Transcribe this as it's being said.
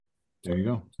There you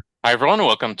go. Hi, everyone.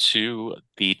 Welcome to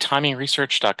the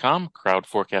timingresearch.com crowd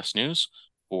forecast news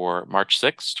for March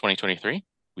 6th, 2023.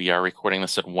 We are recording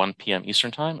this at 1 p.m. Eastern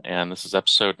Time, and this is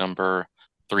episode number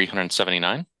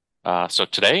 379. So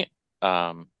today,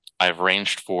 I've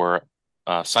arranged for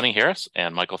Sunny Harris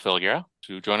and Michael Filguera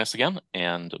to join us again,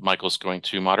 and Michael's going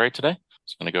to moderate today.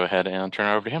 So I'm going to go ahead and turn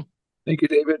it over to him. Thank you,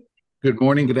 David. Good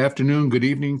morning, good afternoon, good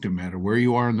evening, no matter where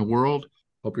you are in the world.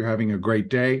 Hope you're having a great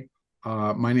day.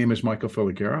 My name is Michael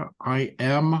Filguera. I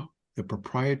am the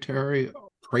proprietary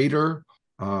trader,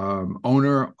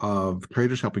 owner of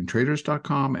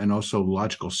tradershelpingtraders.com and also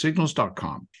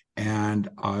logicalsignals.com. And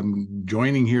I'm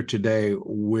joining here today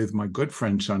with my good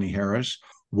friend, Sunny Harris.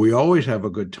 We always have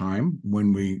a good time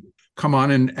when we come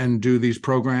on and do these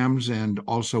programs. And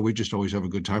also, we just always have a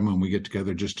good time when we get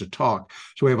together just to talk.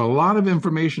 So we have a lot of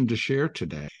information to share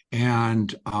today.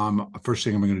 And first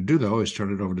thing I'm going to do, though, is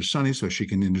turn it over to Sunny so she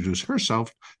can introduce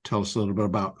herself, tell us a little bit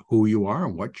about who you are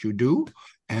and what you do,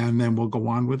 and then we'll go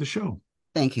on with the show.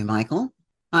 Thank you, Michael.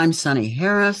 I'm Sunny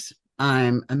Harris.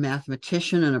 I'm a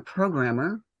mathematician and a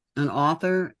programmer, an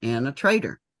author, and a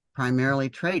trader, primarily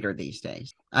trader these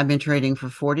days. I've been trading for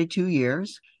 42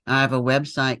 years. I have a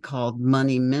website called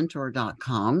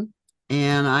moneymentor.com,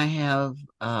 and I have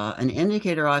an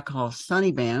indicator I call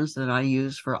Sunny Bands that I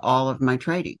use for all of my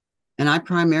trading. And I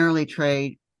primarily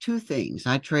trade two things.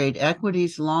 I trade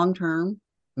equities long-term,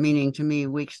 meaning to me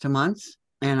weeks to months,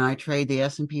 and I trade the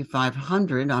S&P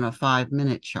 500 on a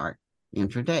 5-minute chart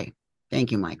intraday.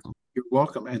 Thank you, Michael. You're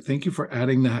welcome. And thank you for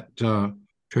adding that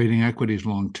trading equities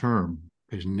long term.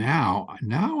 Because now I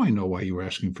know why you were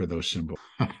asking for those symbols.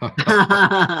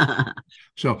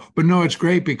 So, but no, it's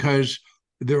great because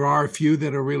there are a few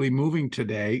that are really moving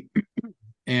today.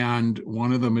 And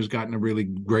one of them has gotten a really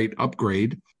great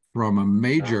upgrade from a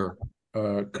major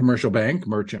commercial bank,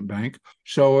 merchant bank.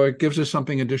 So it gives us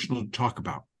something additional to talk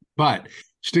about. But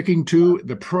sticking to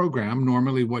the program,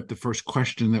 normally what the first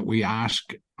question that we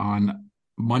ask on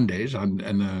Mondays on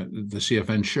the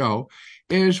CFN show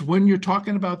is when you're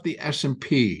talking about the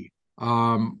S&P.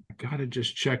 I got to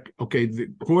just check. Okay,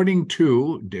 according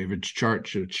to David's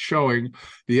chart, it's showing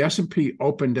the S&P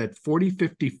opened at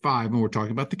 4055, and we're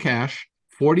talking about the cash,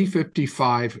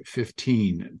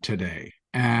 4055.15 today.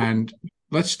 And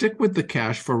let's stick with the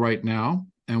cash for right now,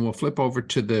 and we'll flip over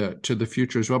to the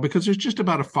future as well, because there's just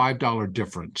about a $5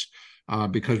 difference.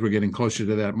 Because we're getting closer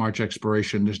to that March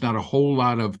expiration, there's not a whole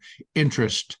lot of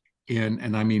interest in,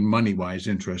 and I mean money-wise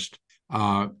interest,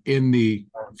 in the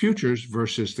futures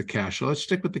versus the cash. So let's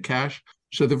stick with the cash.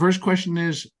 So the first question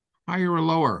is higher or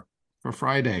lower for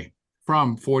Friday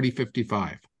from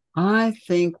 4055? I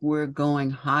think we're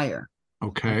going higher.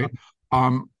 Okay.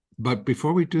 But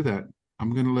before we do that,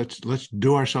 I'm gonna let's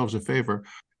do ourselves a favor.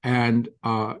 And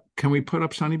can we put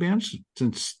up Sunny Bands,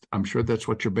 since I'm sure that's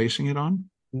what you're basing it on?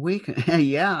 We can,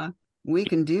 yeah, we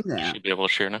can do You that. should be able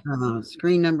to share now.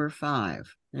 Screen number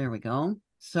 5. There we go.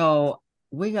 So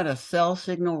we got a sell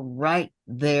signal right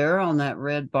there on that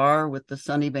red bar with the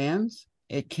Sunny Bands.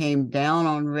 It came down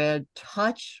on red,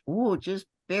 just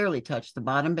barely touched the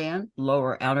bottom band,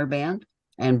 lower outer band,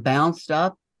 and bounced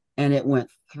up. And it went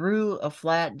through a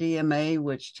flat DMA,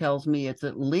 which tells me it's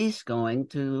at least going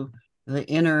to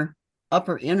the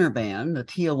upper inner band, the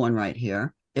teal one right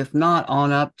here, if not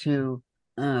on up to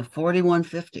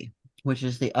 4150, which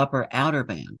is the upper outer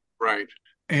band. Right.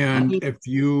 And if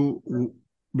you,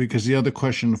 because the other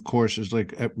question, of course, is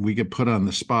like we get put on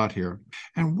the spot here.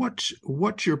 And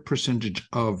what's your percentage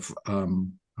of oh,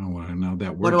 I know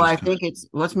that What word do I just think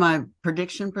what's my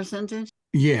prediction percentage?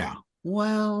 yeah.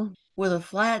 Well, with a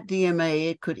flat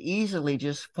DMA, it could easily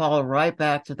just fall right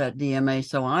back to that DMA.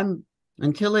 So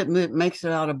until it makes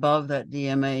it out above that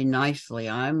DMA nicely,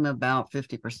 I'm about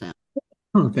 50%.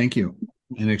 Oh, thank you.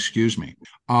 And excuse me.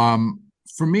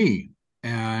 For me,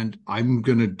 and I'm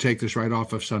going to take this right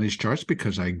off of Sunny's charts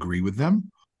because I agree with them.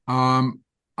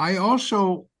 I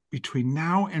also, between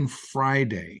now and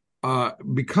Friday,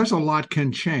 because a lot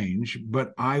can change,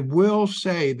 but I will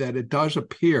say that it does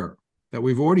appear that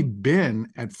we've already been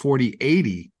at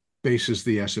 4080 basis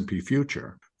the S&P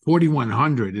future.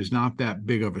 4100 is not that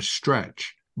big of a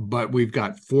stretch, but we've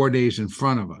got 4 days in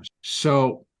front of us.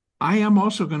 So I am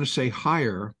also going to say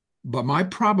higher, but my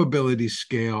probability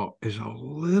scale is a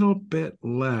little bit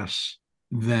less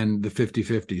than the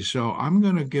 50-50. So I'm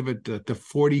going to give it the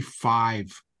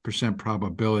 45%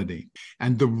 probability.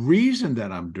 And the reason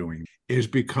that I'm doing is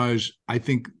because I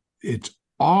think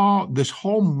this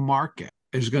whole market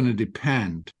is going to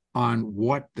depend on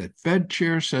what the Fed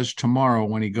chair says tomorrow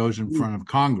when he goes in front of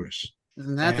Congress.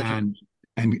 Isn't that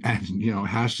and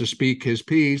has to speak his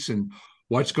piece. And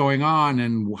what's going on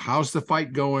and how's the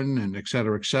fight going and et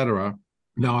cetera, et cetera.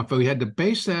 Now, if we had to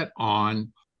base that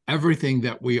on everything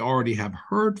that we already have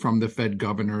heard from the Fed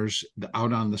governors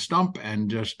out on the stump and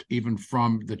just even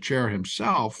from the chair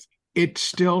himself, it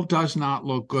still does not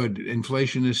look good.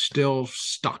 Inflation is still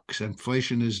stuck.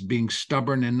 Inflation is being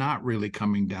stubborn and not really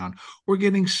coming down. We're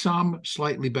getting some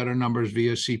slightly better numbers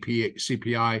via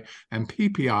CPI and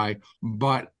PPI,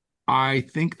 but I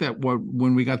think that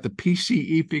when we got the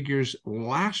PCE figures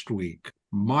last week,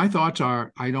 my thoughts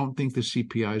are I don't think the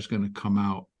CPI is going to come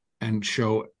out and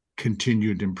show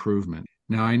continued improvement.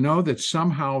 Now, I know that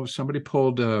somehow somebody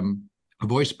pulled a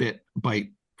voice bite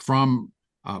from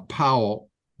Powell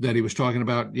that he was talking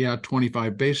about,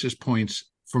 25 basis points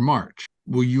for March.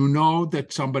 Well, you know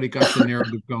that somebody got the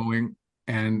narrative going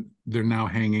and they're now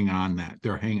hanging on that.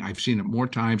 I've seen it more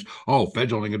times. Oh,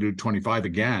 Fed's only going to do 25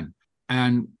 again.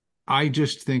 And I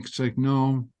just think it's like,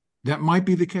 no, that might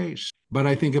be the case. But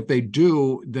I think if they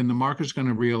do, then the market's going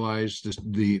to realize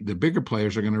the bigger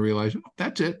players are going to realize, oh,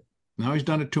 that's it. Now he's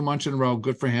done it 2 months in a row.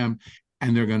 Good for him.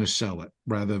 And they're going to sell it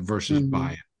rather versus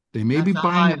buy it. They may be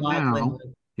buying it now,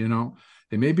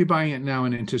 they may be buying it now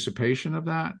in anticipation of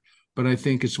that. But I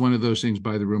think it's one of those things,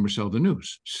 buy the rumor, sell the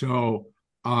news. So,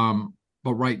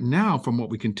 but right now, from what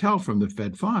we can tell from the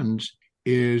Fed funds,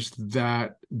 is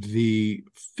that the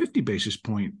 50 basis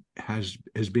point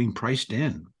is being priced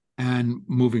in. And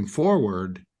moving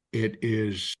forward, it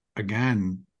is,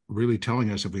 again, really telling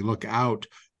us if we look out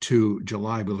to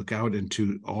July, we look out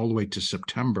into all the way to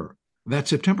September. That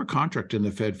September contract in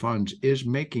the Fed funds is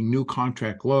making new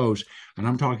contract lows. And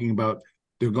I'm talking about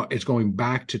it's going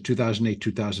back to 2008,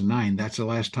 2009. That's the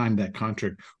last time that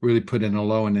contract really put in a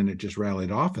low, and then it just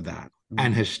rallied off of that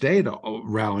and has stayed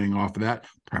rallying off of that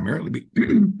primarily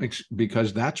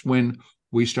because that's when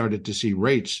we started to see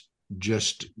rates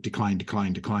just decline,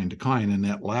 and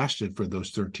that lasted for those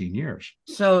 13 years.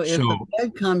 So if the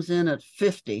Fed comes in at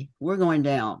 50, we're going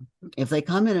down. If they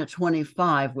come in at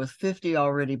 25 with 50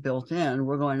 already built in,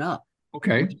 we're going up.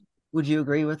 Okay. Would you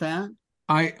agree with that?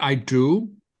 I do,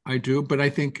 but I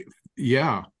think,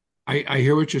 I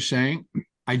hear what you're saying.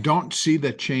 I don't see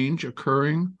that change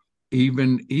occurring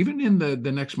even in the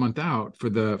next month out for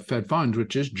the Fed funds,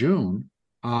 which is June.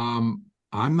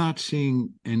 I'm not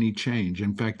seeing any change.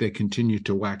 In fact, they continue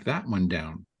to whack that one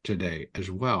down today as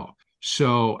well.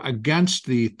 So against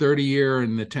the 30-year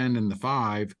and the 10 and the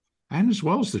 5, and as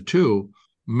well as the 2,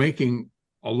 making,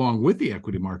 along with the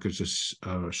equity markets,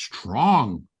 a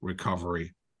strong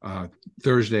recovery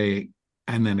Thursday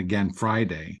and then again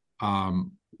Friday.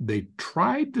 They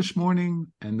tried this morning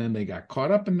and then they got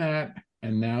caught up in that,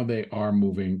 and now they are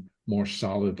moving more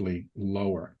solidly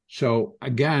lower. So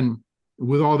again,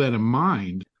 with all that in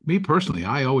mind, me personally,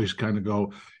 I always kind of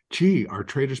go, gee, are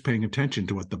traders paying attention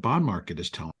to what the bond market is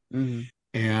telling? Mm-hmm.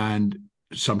 And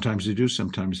sometimes they do,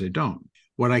 sometimes they don't.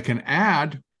 What I can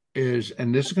add is,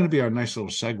 and this is going to be our nice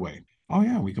little segue. Oh,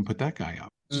 yeah, we can put that guy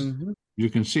up. Mm-hmm. You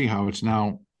can see how it's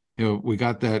now, we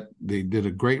got that. They did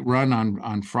a great run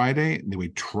on Friday.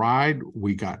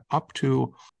 We got up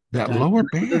to that lower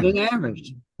band.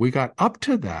 Average. We got up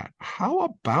to that. How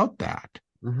about that?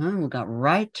 We got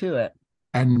right to it.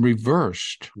 And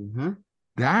reversed. Mm-hmm.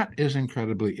 That is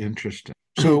incredibly interesting.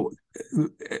 So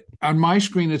on my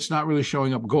screen, it's not really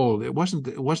showing up gold. It wasn't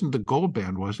the gold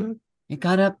band, was it? It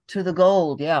got up to the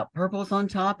gold. Yeah. Purple's on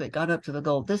top. It got up to the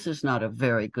gold. This is not a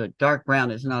very good, dark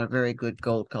brown is not a very good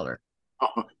gold color.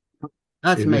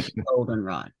 That's making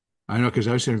goldenrod. I know, because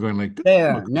I was sitting there going like,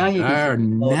 there. Now you there.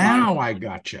 Now I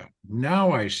got you.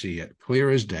 Now I see it clear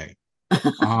as day.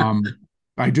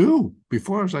 I do.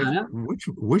 Before I was like,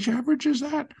 which average is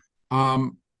that?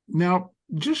 Now,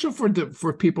 just so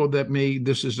for people that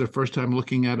this is their first time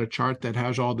looking at a chart that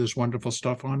has all this wonderful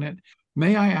stuff on it,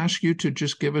 may I ask you to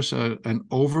just give us an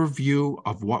overview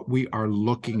of what we are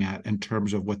looking at in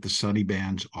terms of what the sunny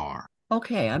bands are?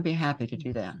 Okay, I'd be happy to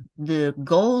do that. The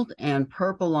gold and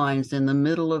purple lines in the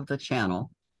middle of the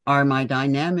channel are my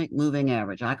dynamic moving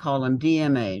average. I call them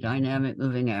DMA, dynamic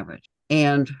moving average.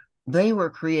 And they were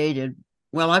created,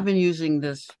 well, I've been using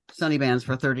this sunny bands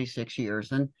for 36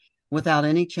 years, and without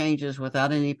any changes,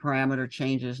 without any parameter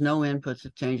changes, no inputs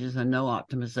of changes, and no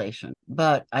optimization.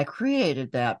 But I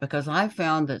created that because I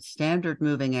found that standard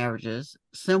moving averages,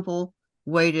 simple,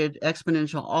 weighted,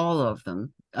 exponential, all of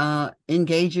them,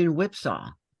 engage in whipsaw.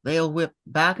 They'll whip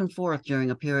back and forth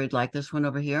during a period like this one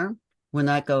over here. When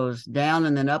that goes down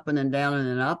and then up and then down and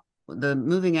then up, the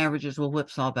moving averages will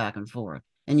whipsaw back and forth.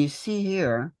 And you see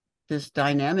here, this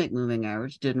dynamic moving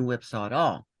average didn't whipsaw at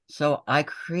all. So I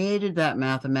created that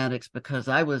mathematics because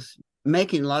I was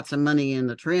making lots of money in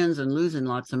the trends and losing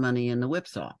lots of money in the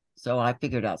whipsaw. So I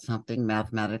figured out something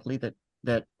mathematically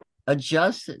that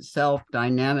adjusts itself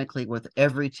dynamically with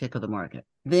every tick of the market.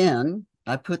 Then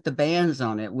I put the bands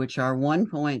on it, which are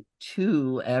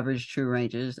 1.2 average true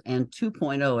ranges and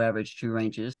 2.0 average true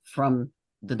ranges from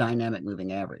the dynamic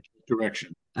moving average.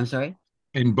 Direction. I'm sorry?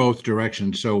 In both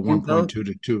directions. So 1.2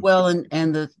 to 2. Well,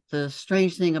 and the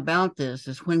strange thing about this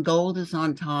is when gold is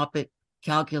on top, it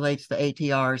calculates the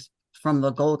ATRs from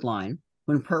the gold line.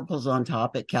 When purple's on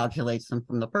top, it calculates them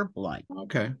from the purple line.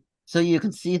 Okay. So you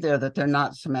can see there that they're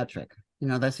not symmetric.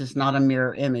 This is not a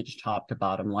mirror image top to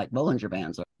bottom like Bollinger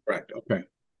Bands are. Correct. Okay.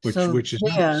 Which is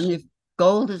nice. If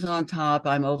gold is on top,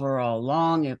 I'm overall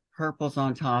long. If purple's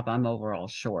on top, I'm overall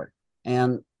short.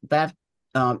 And that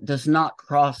does not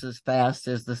cross as fast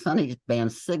as the Sunny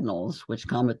Band signals, which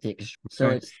come at the extreme.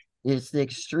 So it's the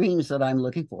extremes that I'm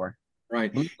looking for.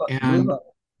 Right. Go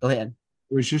ahead.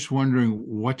 I was just wondering,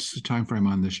 what's the time frame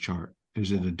on this chart?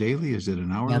 Is it a daily? Is it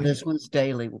an hourly? Yeah, this one's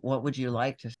daily. What would you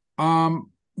like to?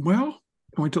 Well,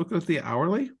 can we look at the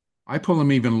hourly? I pull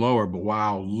them even lower, but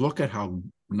wow, look at how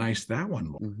nice that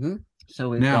one looks. Mm-hmm. So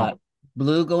we've got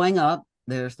blue going up.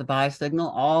 There's the buy signal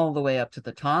all the way up to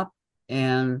the top,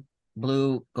 and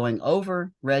blue going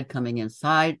over, red coming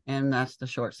inside, and that's the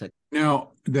short signal.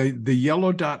 Now, the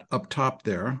yellow dot up top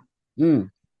there,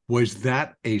 was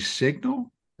that a signal?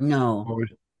 No.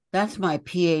 That's my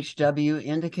PHW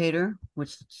indicator,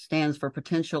 which stands for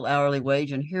potential hourly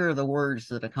wage. And here are the words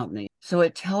that accompany. So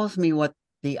it tells me what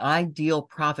the ideal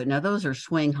profit. Now, those are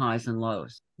swing highs and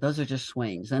lows. Those are just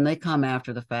swings, and they come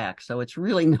after the fact. So it's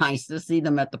really nice to see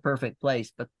them at the perfect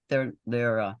place, but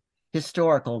they're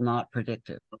historical, not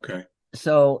predictive. Okay.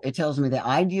 So it tells me the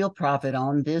ideal profit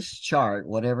on this chart,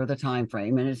 whatever the time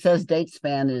frame, and it says date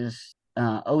span is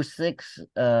 06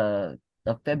 of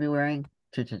February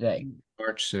to today.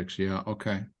 March 6th, yeah,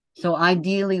 okay. So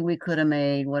ideally, we could have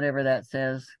made whatever that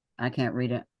says. I can't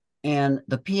read it. And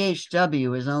the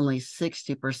PHW is only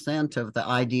 60% of the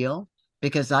ideal,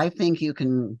 because I think you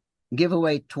can give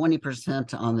away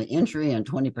 20% on the entry and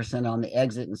 20% on the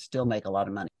exit and still make a lot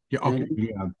of money. Yeah, okay,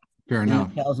 fair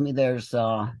enough. It tells me there's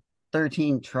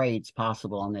 13 trades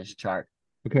possible on this chart.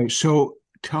 Okay, so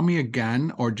tell me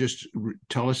again, or just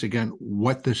tell us again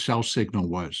what the sell signal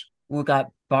was. We've got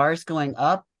bars going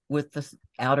up with the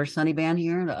outer Sunny Band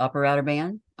here, the upper outer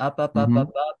band, up, up,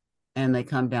 and they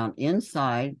come down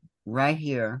inside right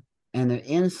here, and they're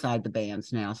inside the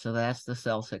bands now. So that's the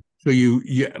sell signal. So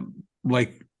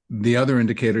like the other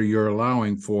indicator you're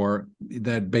allowing for,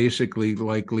 that basically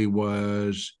likely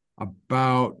was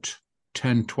about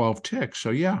 10, 12 ticks. So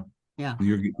yeah.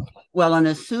 Well, and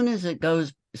as soon as it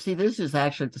goes, see, this is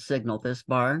actually the signal, this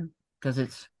bar, because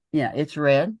it's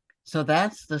red. So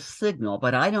that's the signal,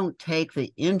 but I don't take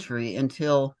the entry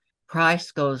until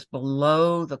price goes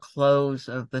below the close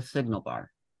of the signal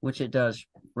bar, which it does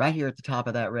right here at the top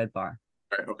of that red bar.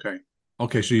 Right.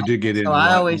 Okay. So you did get in. So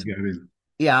I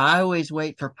always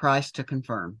wait for price to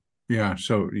confirm. Yeah.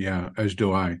 So as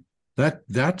do I.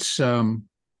 That's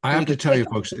I have to tell you,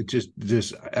 folks, it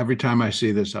just every time I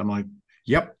see this, I'm like,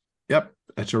 yep.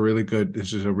 This is a really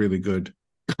good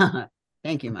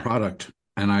Thank you, Mike. Product.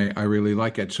 And I really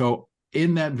like it. So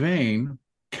in that vein,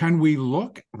 can we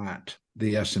look at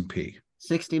the S&P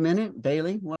 60-minute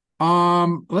daily? What?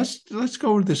 Let's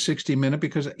go with the 60-minute,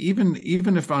 because even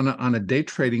if on a day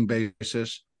trading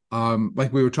basis,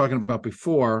 like we were talking about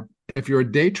before, if you're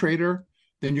a day trader,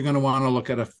 then you're going to want to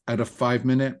look at a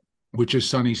 5-minute, which, as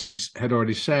Sunny had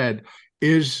already said,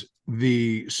 is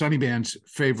the Sunny Band's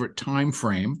favorite time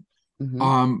frame.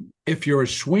 Mm-hmm. If you're a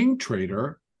swing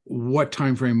trader, what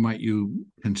time frame might you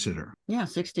consider? Yeah,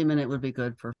 60-minute would be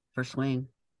good for swing.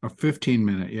 A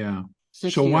 15-minute, yeah.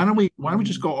 So why don't we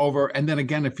just go over, and then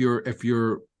again, if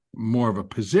you're more of a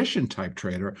position type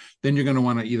trader, then you're going to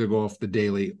want to either go off the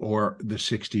daily or the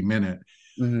 60-minute.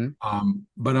 Mm-hmm.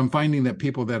 But I'm finding that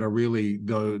people that are really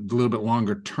the little bit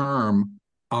longer term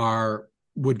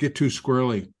would get too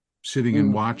squirrely sitting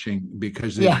and watching,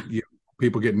 because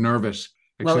people get nervous.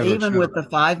 Well, even with the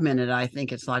 5-minute, I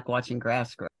think it's like watching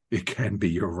grass grow. It can be.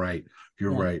 You're right.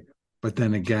 Right. But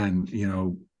then again,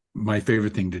 my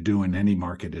favorite thing to do in any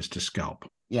market is to scalp.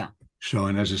 Yeah. So,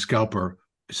 and as a scalper,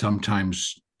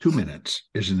 sometimes 2 minutes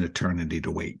is an eternity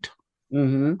to wait.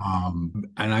 Mm-hmm.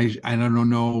 And I don't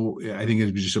know. I think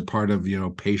it's just a part of,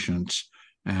 patience.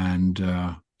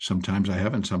 And sometimes I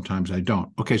have, and sometimes I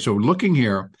don't. Okay. So looking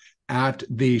here at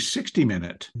the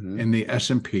 60-minute in the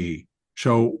S&P.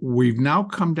 So we've now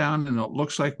come down, and it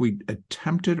looks like we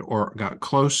attempted or got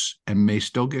close and may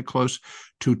still get close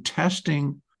to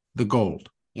testing the gold.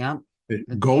 Yeah.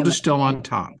 Gold is still on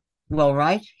top. Well,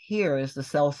 right here is the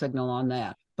sell signal on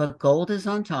that. but gold is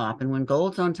on top. And when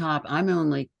gold's on top, I'm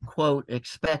only, quote,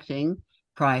 expecting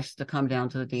price to come down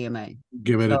to the DMA.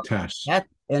 Give it a So test.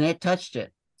 and it touched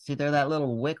it. See there, that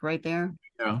little wick right there?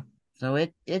 Yeah. So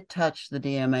it touched the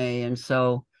DMA. And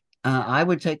so I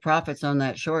would take profits on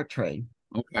that short trade.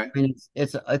 Okay. I mean,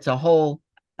 it's a whole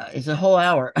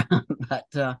hour,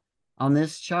 but on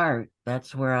this chart,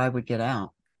 that's where I would get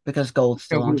out because gold's It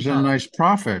still on was a top. nice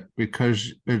profit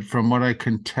because from what I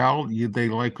can tell, they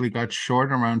likely got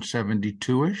short around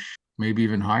 72-ish, maybe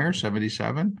even higher,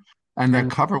 77. And that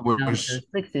cover Down was to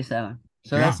 67.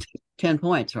 So Yeah. that's 10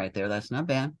 points right there. That's not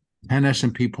bad. 10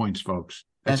 S&P points, folks.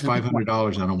 That's S&P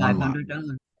 $500 on a one lot.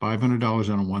 $500.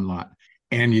 $500 on a one lot.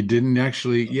 And you didn't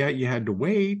actually, you had to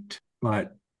wait,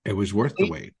 but it was worth the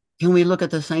wait. Can we look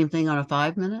at the same thing on a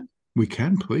 5-minute? We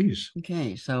can, please.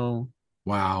 Okay, so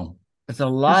Wow. it's a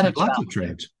lot of lots of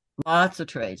trades. Lots of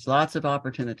trades, lots of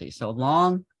opportunities. So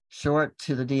long, short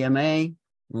to the DMA,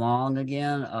 long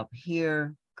again up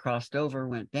here, crossed over,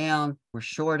 went down. We're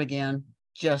short again,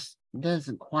 just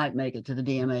doesn't quite make it to the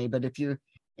DMA. But if you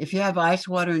have ice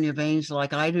water in your veins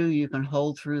like I do, you can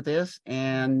hold through this,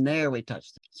 and there we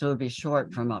touched it. So it'd be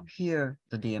short from up here,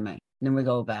 the DMA. Then we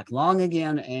go back long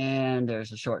again, and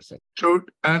there's a short signal. So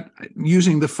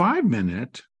using the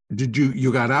 5-minute, did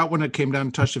you got out when it came down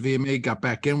and touched the VMA, got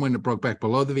back in when it broke back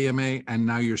below the VMA, and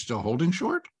now you're still holding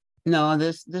short? No,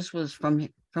 this was from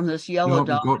this yellow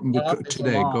dot. Go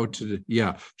to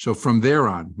the So from there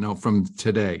on, no, from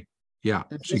today. Yeah.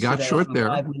 So you got short there.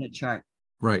 5-minute chart.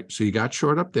 Right. So you got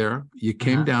short up there. You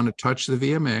came down to touch the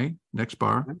VMA, next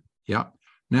bar. Yeah.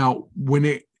 Now, when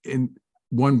it in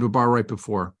one bar right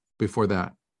before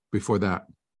that,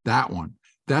 that one,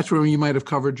 that's where you might have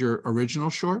covered your original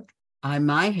short. I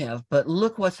might have, but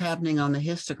look what's happening on the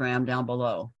histogram down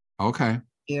below. Okay.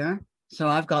 Here. So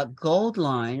I've got gold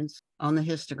lines on the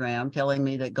histogram telling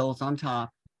me that gold's on top,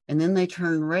 and then they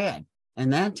turn red.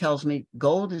 And that tells me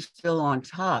gold is still on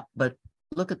top, but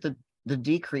look at the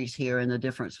decrease here and the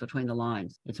difference between the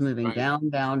lines. It's moving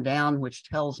down, down, down, which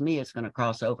tells me it's going to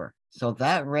cross over. So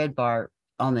that red bar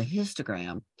on the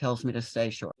histogram tells me to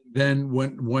stay short. Then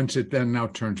once it then now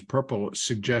turns purple, it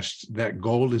suggests that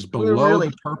gold is below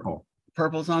the purple.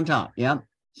 Purple's on top. Yep.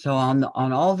 So on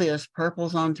all this,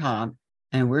 purple's on top,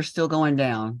 and we're still going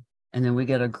down. And then we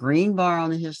get a green bar on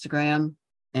the histogram,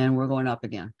 and we're going up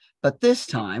again. But this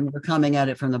time we're coming at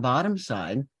it from the bottom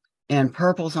side, and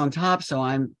purple's on top. So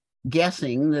I'm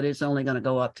guessing that it's only going to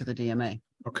go up to the DMA.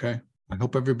 Okay. I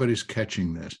hope everybody's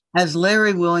catching this. As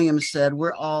Larry Williams said,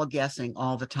 we're all guessing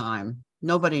all the time.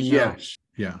 Nobody knows. Yes.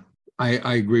 Yeah.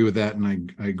 I agree with that.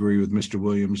 And I agree with Mr.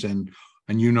 Williams. And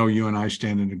you and I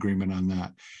stand in agreement on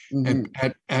that. Mm-hmm.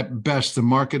 At best, the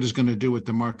market is going to do what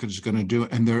the market is going to do.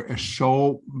 And there is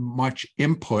so much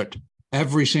input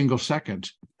every single second.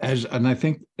 And I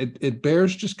think it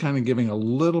bears just kind of giving a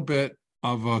little bit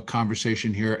of a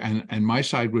conversation here. And my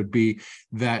side would be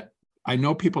that I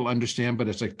know people understand, but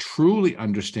it's like truly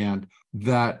understand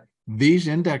that these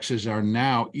indexes are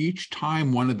now, each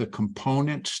time one of the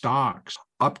component stocks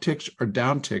upticks or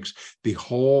downticks,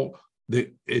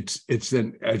 it's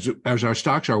then as our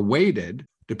stocks are weighted,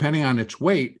 depending on its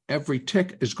weight, every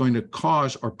tick is going to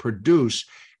cause or produce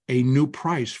a new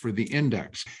price for the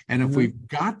index. And if we've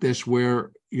got this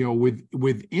where,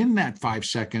 within that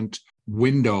 5-second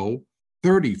window,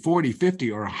 30, 40,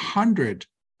 50, or 100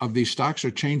 of these stocks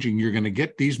are changing, you're going to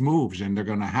get these moves, and they're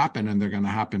going to happen, and they're going to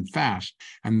happen fast.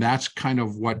 And that's kind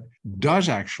of what does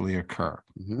actually occur.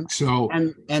 Mm-hmm. So,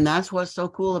 and that's what's so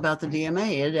cool about the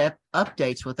DMA. It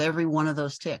updates with every one of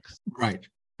those ticks. Right.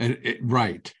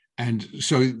 Right. And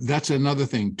so that's another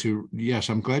thing yes,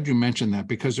 I'm glad you mentioned that,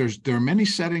 because there are many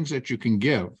settings that you can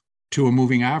give to a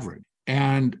moving average.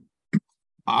 And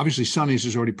obviously Sunny's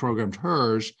has already programmed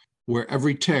hers, where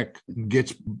every tick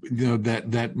gets,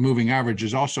 that moving average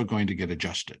is also going to get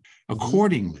adjusted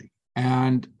accordingly.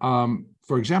 And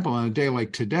for example, on a day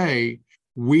like today,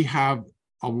 we have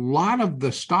a lot of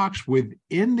the stocks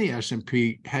within the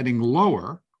S&P heading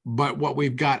lower. But what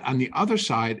we've got on the other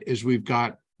side is we've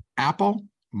got Apple,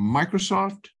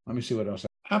 Microsoft. Let me see what else.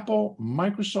 Apple,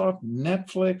 Microsoft,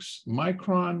 Netflix,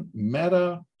 Micron,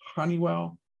 Meta,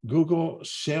 Honeywell, Google,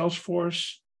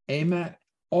 Salesforce, AMET,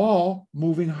 all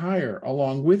moving higher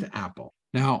along with Apple.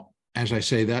 Now, as I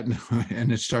say that,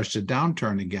 and it starts to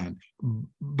downturn again.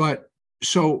 But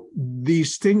so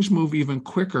these things move even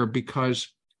quicker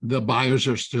because the buyers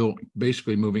are still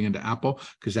basically moving into Apple,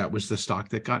 because that was the stock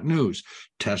that got news.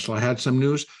 Tesla had some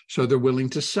news, so they're willing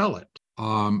to sell it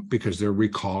because they're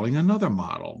recalling another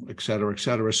model, et cetera, et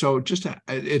cetera. So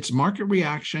it's market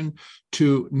reaction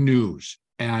to news.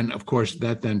 And of course,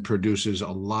 that then produces a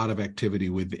lot of activity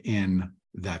within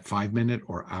that 5 minute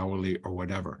or hourly or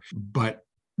whatever. But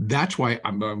that's why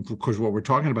because what we're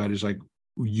talking about is like,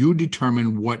 you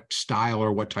determine what style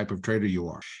or what type of trader you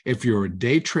are. If you're a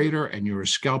day trader and you're a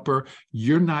scalper,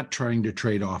 you're not trying to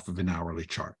trade off of an hourly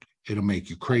chart. It'll make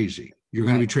you crazy. You're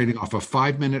going to be trading off a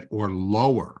 5 minute or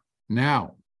lower.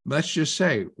 Now, let's just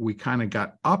say we kind of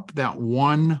got up that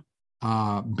one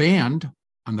band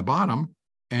on the bottom,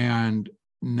 and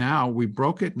now we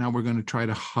broke it. Now we're going to try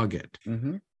to hug it.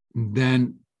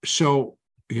 Then, so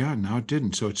yeah, now it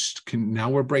didn't. So now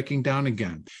we're breaking down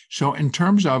again. So in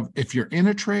terms of if you're in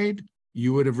a trade,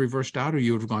 you would have reversed out or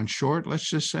you would have gone short, let's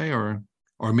just say, or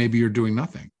maybe you're doing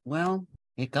nothing. Well,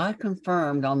 it got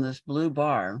confirmed on this blue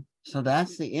bar. So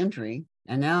that's the entry.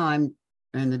 And now and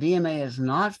the DMA is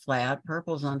not flat,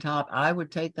 purple's on top. I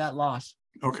would take that loss.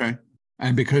 Okay.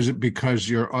 And because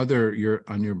your on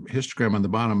your histogram on the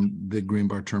bottom, the green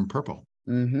bar turned purple.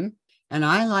 And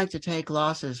I like to take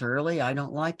losses early. I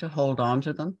don't like to hold on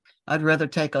to them. I'd rather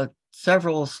take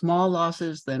several small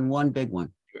losses than one big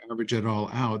one. You average it all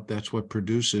out. That's what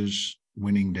produces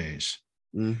winning days.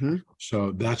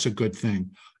 So that's a good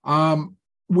thing.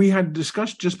 We had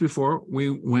discussed just before we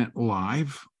went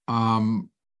live.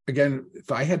 Again,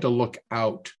 if I had to look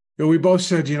out, we both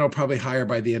said, probably higher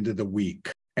by the end of the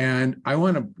week. And I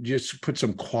want to just put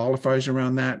some qualifiers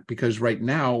around that, because right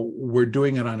now we're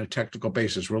doing it on a technical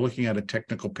basis. We're looking at a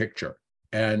technical picture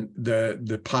and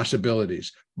the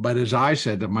possibilities. But as I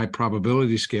said, that my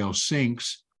probability scale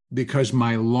sinks because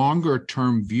my longer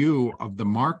term view of the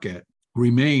market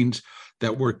remains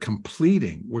that we're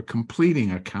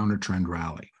completing a counter trend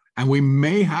rally. And we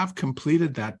may have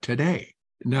completed that today.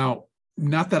 Now,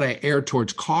 not that I err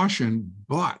towards caution,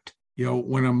 but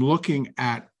when I'm looking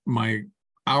at my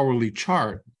hourly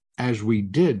chart, as we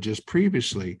did just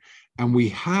previously, and we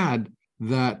had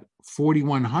that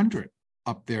 4,100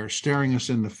 up there staring us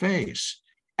in the face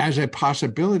as a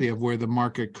possibility of where the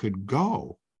market could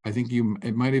go. I think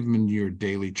it might have been your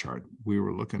daily chart we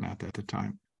were looking at the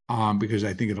time, because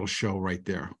I think it'll show right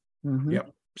there.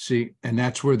 Yep. See, and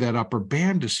that's where that upper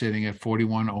band is sitting at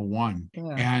 4,101.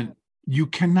 And you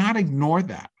cannot ignore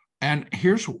that. And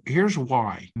here's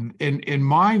why. In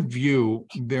my view,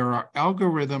 there are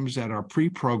algorithms that are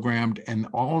pre-programmed and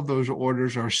all of those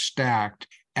orders are stacked.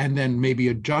 And then maybe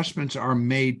adjustments are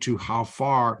made to how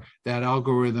far that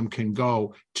algorithm can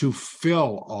go to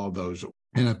fill all those.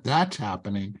 And if that's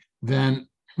happening, then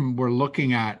we're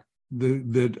looking at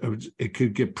it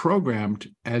could get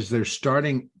programmed as they're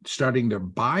starting their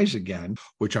buys again,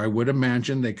 which I would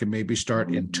imagine they could maybe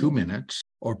start in 2 minutes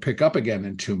or pick up again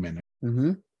in 2 minutes.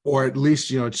 Or at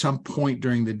least, at some point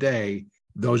during the day,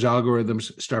 those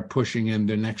algorithms start pushing in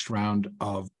the next round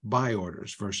of buy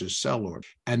orders versus sell orders.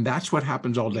 And that's what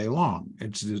happens all day long.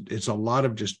 It's a lot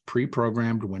of just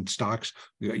pre-programmed when stocks,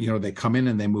 they come in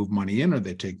and they move money in or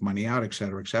they take money out, et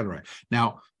cetera, et cetera.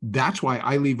 Now, that's why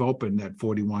I leave open that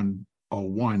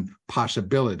 4,101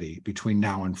 possibility between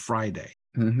now and Friday.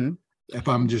 If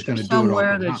I'm just going to do it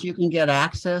somewhere that you can get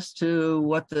access to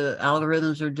what the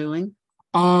algorithms are doing.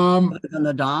 On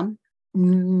the DOM?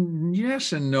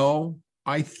 Yes and no.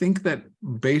 I think that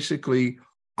basically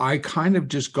I kind of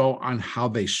just go on how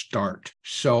they start.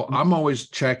 So I'm always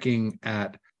checking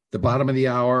at the bottom of the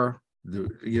hour,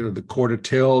 the quarter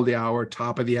till the hour,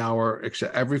 top of the hour,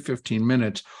 except every 15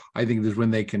 minutes, I think is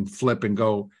when they can flip and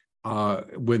go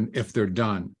if they're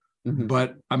done.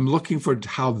 But I'm looking for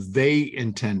how they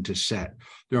intend to set.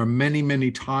 There are many,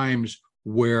 many times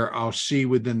where I'll see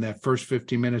within that first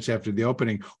 15 minutes after the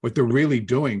opening, what they're really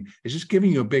doing is just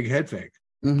giving you a big head fake.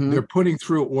 They're putting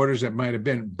through orders that might have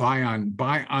been buy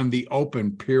on the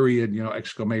open period,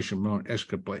 exclamation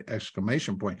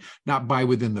point, not buy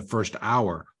within the first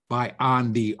hour, buy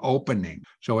on the opening.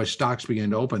 So as stocks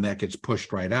begin to open, that gets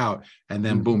pushed right out and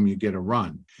then boom, you get a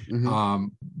run.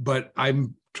 But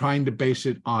I'm trying to base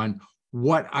it on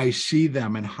what I see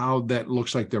them and how that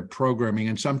looks like they're programming.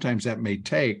 And sometimes that may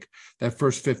take that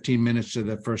first 15 minutes to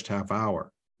that first half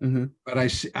hour. But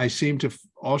I seem to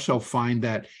also find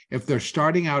that if they're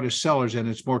starting out as sellers and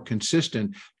it's more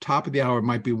consistent, top of the hour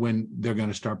might be when they're going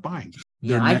to start buying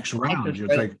their next round.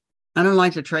 I don't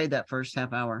like to trade that first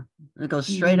half hour. It goes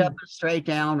straight up and straight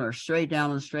down, or straight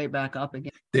down and straight back up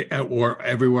again. Or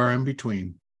everywhere in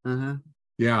between.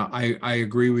 Yeah, I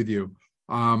agree with you.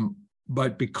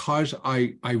 But because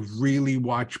I really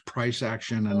watch price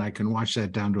action and I can watch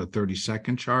that down to a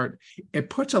 30-second chart, it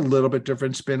puts a little bit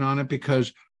different spin on it,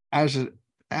 because as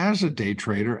a day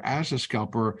trader, as a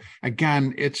scalper,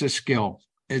 again, it's a skill.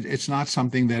 It's not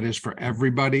something that is for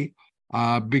everybody.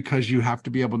 because you have to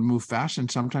be able to move fast, and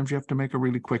sometimes you have to make a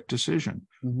really quick decision.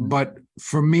 Mhm. But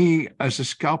for me, as a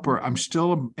scalper, I'm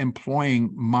still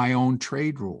employing my own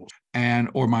trade rules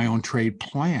or my own trade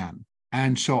plan.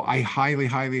 And so I highly,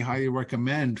 highly, highly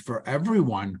recommend for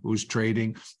everyone who's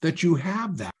trading that you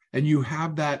have that, and you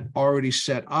have that already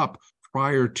set up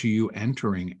prior to you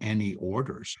entering any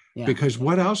orders. Yeah. Because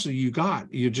what else have you got?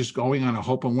 You're just going on a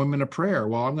hope and win and a prayer.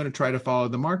 Well, I'm going to try to follow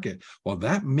the market. Well,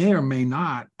 that may or may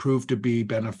not prove to be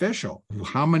beneficial.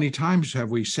 How many times have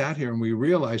we sat here and we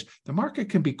realize the market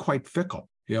can be quite fickle?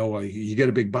 You get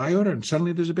a big buy order and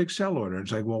suddenly there's a big sell order.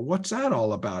 It's like, well, what's that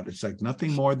all about? It's like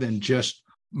nothing more than just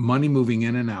money moving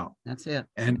in and out. That's it.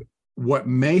 And what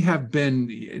may have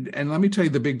been, and let me tell you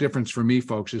the big difference for me,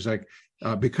 folks, is like,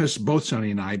 because both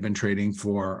Sonny and I have been trading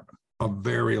for a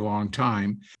very long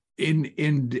time,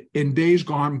 in days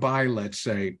gone by, let's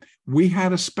say, we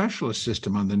had a specialist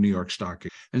system on the New York Stock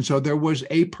Exchange. And so there was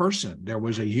a person, there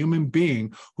was a human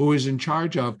being who was in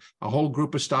charge of a whole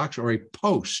group of stocks or a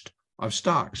post of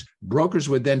stocks. Brokers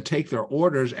would then take their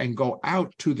orders and go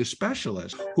out to the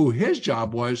specialist, who his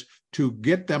job was to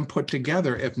get them put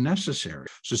together if necessary.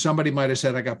 So somebody might have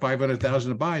said, I got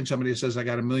 500,000 to buy, and somebody says, I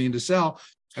got $1 million to sell.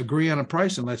 Agree on a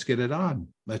price and let's get it on.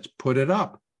 Let's put it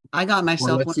up. I got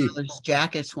myself let's one see. of those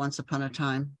jackets once upon a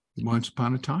time. Once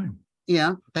upon a time.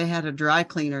 Yeah, they had a dry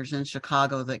cleaners in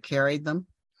Chicago that carried them.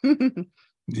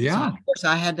 Yeah. So of course,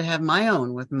 I had to have my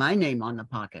own with my name on the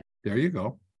pocket. There you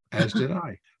go. As did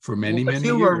I for many, But many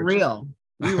you years. were real.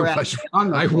 You were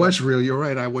I was real. You're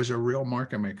right. I was a real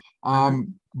market maker.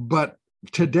 But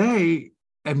today,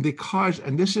 and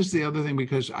this is the other thing,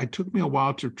 because it took me a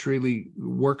while to truly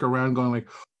work around going like,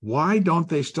 why don't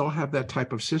they still have that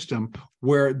type of system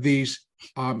where these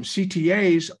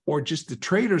CTAs or just the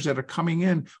traders that are coming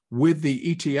in with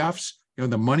the ETFs,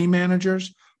 the money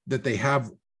managers, that they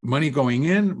have money going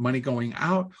in, money going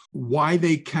out, why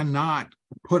they cannot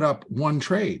put up one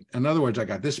trade? In other words, I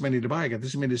got this many to buy, I got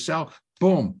this many to sell,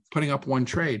 boom, putting up one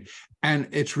trade. And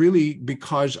it's really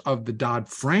because of the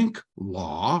Dodd-Frank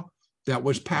law that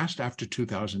was passed after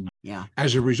 2009. Yeah.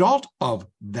 As a result of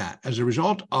that, as a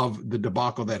result of the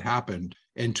debacle that happened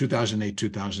in 2008,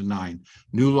 2009,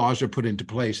 new laws are put into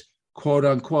place, quote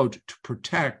unquote, to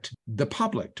protect the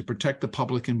public, to protect the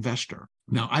public investor.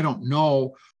 Now, I don't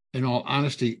know, in all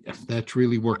honesty, if that's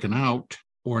really working out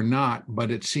or not, but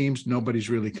it seems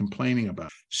nobody's really complaining about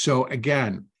it. So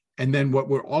again, and then what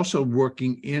we're also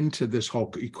working into this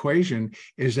whole equation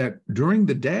is that during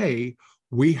the day,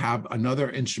 we have another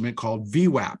instrument called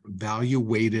VWAP, Value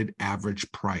Weighted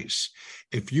Average Price.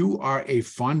 If you are a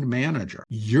fund manager,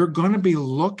 you're going to be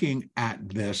looking at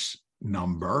this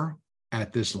number,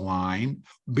 at this line,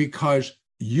 because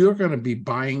you're going to be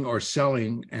buying or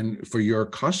selling, and for your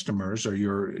customers or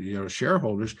your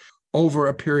shareholders, over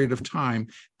a period of time.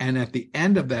 And at the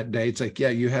end of that day, it's like, yeah,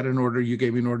 you had an order, you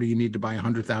gave me an order, you need to buy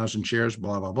 100,000 shares,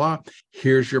 blah, blah, blah.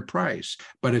 Here's your price.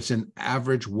 But it's an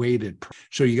average weighted price.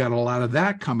 So you got a lot of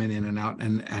that coming in and out,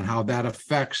 and how that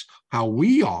affects how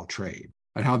we all trade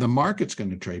and how the market's going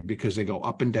to trade, because they go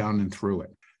up and down and through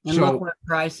it. And so, look what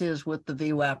price is with the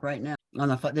VWAP right now.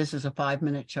 This is a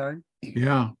 5-minute chart.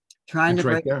 Yeah. Trying to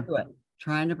right break through it.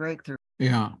 Trying to break through.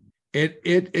 Yeah.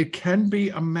 It can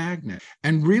be a magnet.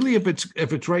 And really, if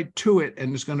it's right to it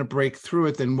and it's going to break through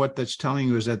it, then what that's telling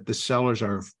you is that the sellers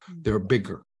they're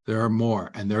bigger, there are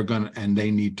more, and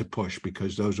they need to push,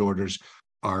 because those orders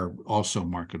are also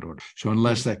market orders. So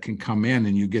unless that can come in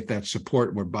and you get that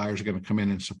support where buyers are going to come in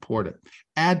and support it.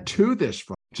 Add to this,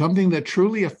 something that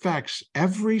truly affects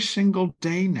every single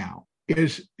day now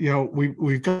is,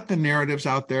 we've got the narratives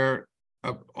out there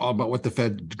all about what the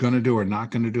Fed's going to do or not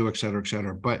going to do, et cetera, et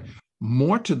cetera. But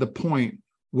more to the point,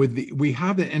 we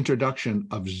have the introduction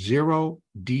of zero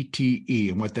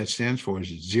DTE, and what that stands for is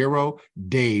 0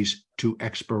 days to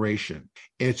expiration.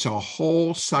 It's a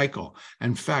whole cycle.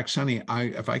 In fact, Sonny,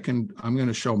 I'm going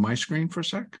to show my screen for a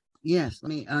sec. Yes, let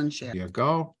me unshare. There you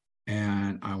go.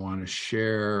 And I want to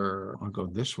share, I'll go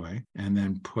this way and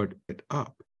then put it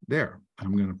up there.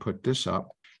 I'm going to put this up.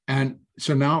 And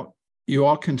so now you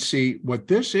all can see what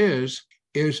this is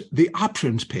the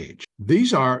options page.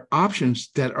 These are options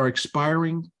that are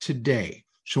expiring today.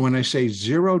 So when I say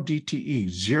 0 DTE,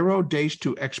 0 days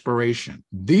to expiration,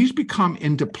 these become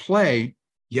into play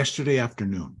yesterday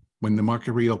afternoon when the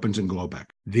market reopens in Globex.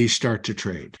 These start to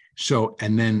trade. So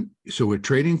we're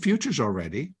trading futures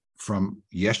already from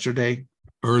yesterday,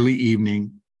 early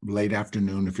evening, late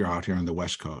afternoon, if you're out here on the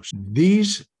West Coast.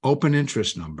 These open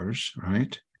interest numbers,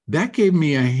 right? That gave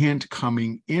me a hint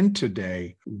coming in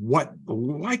today what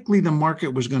likely the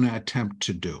market was going to attempt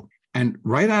to do. And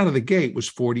right out of the gate was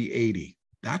 40.80.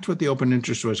 That's what the open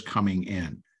interest was coming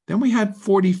in. Then we had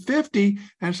 40.50,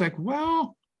 and it's like,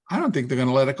 well, I don't think they're going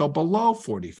to let it go below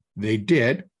 40. They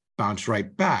did bounce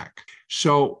right back.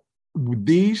 So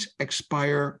these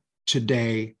expire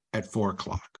today at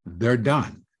 4:00. They're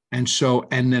done. And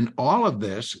then all of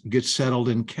this gets settled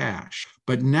in cash.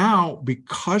 But now,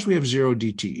 because we have zero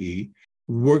DTE,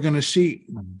 we're going to see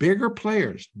bigger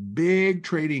players, big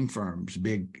trading firms,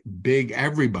 big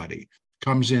everybody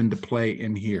comes into play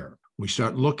in here. We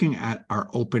start looking at our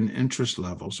open interest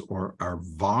levels or our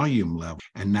volume level.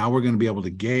 And now we're going to be able to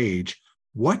gauge,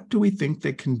 what do we think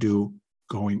they can do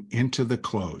going into the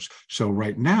close? So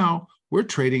right now, we're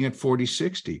trading at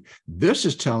 40.60. This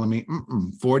is telling me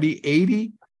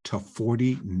 40.80 to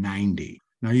 40.90.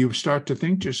 Now you start to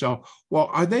think to yourself, well,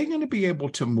 are they going to be able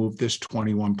to move this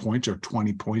 21 points or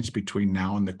 20 points between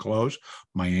now and the close?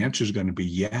 My answer is going to be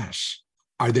yes.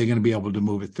 Are they going to be able to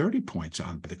move it 30 points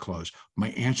on the close? My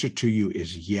answer to you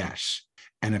is yes.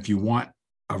 And if you want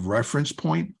a reference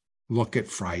point, look at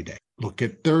Friday, look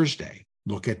at Thursday,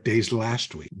 look at days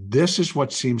last week. This is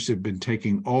what seems to have been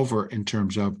taking over in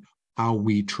terms of how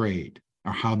we trade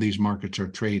or how these markets are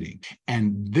trading.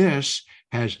 And this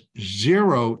has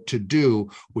zero to do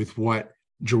with what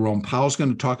Jerome Powell is going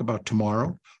to talk about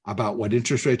tomorrow, about what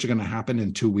interest rates are going to happen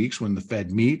in 2 weeks when the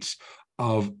Fed meets,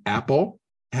 of Apple.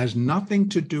 Has nothing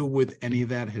to do with any of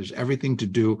that. It has everything to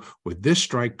do with this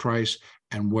strike price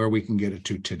and where we can get it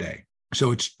to today.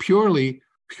 So it's purely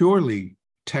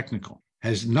technical,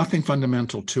 has nothing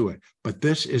fundamental to it. But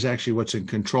this is actually what's in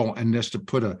control. And just to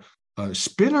put a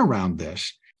spin around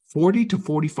this, 40 to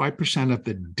 45% of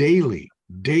the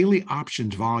daily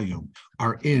options volume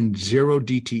are in zero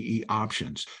DTE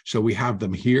options. So we have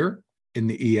them here in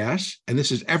the ES, and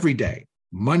this is every day,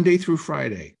 Monday through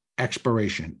Friday,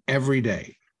 expiration every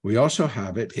day. We also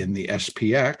have it in the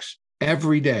SPX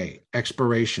every day,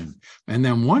 expiration. And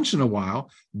then once in a while,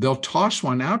 they'll toss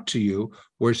one out to you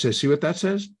where it says, see what that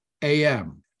says?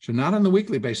 AM. So not on the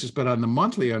weekly basis, but on the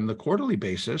monthly, on the quarterly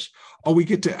basis, we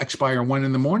get to expire one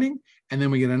in the morning, and then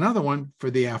we get another one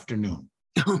for the afternoon.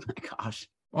 Oh my gosh.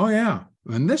 Oh, yeah.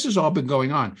 And this has all been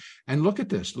going on. And look at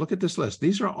this list.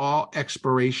 These are all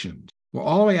expirations. We're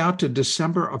all the way out to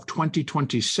December of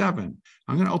 2027.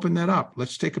 I'm going to open that up.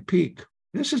 Let's take a peek.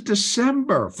 This is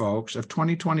December, folks, of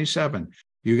 2027.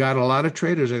 You got a lot of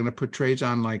traders that are going to put trades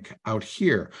on like out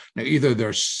here. Now, either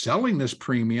they're selling this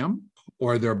premium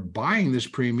or they're buying this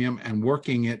premium and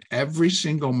working it every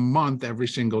single month, every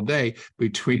single day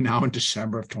between now and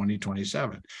December of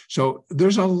 2027. So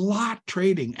there's a lot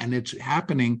trading, and it's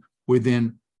happening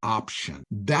within options.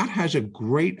 That has a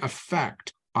great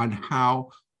effect on how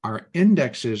our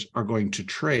indexes are going to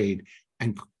trade,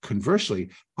 and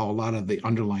conversely, how a lot of the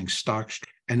underlying stocks.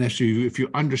 And if you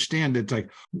understand, it's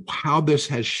like how this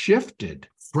has shifted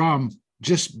from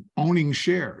just owning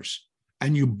shares,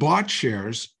 and you bought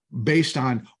shares based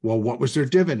on, well, what was their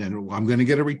dividend? I'm going to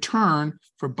get a return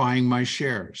for buying my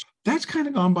shares. That's kind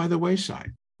of gone by the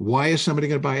wayside. Why is somebody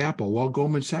going to buy Apple? Well,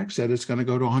 Goldman Sachs said it's going to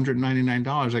go to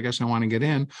 $199. I guess I want to get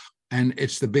in. And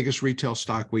it's the biggest retail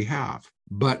stock we have.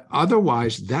 But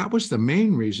otherwise, that was the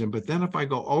main reason. But then if I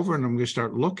go over and I'm going to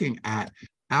start looking at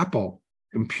Apple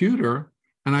Computer,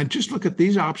 and I just look at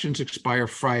these options expire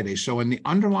Friday. So in the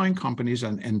underlying companies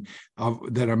and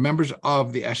that are members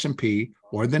of the S&P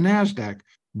or the NASDAQ,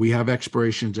 we have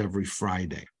expirations every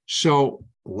Friday. So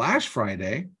last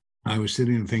Friday, I was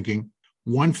sitting and thinking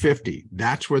 150,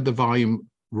 that's where the volume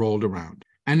rolled around.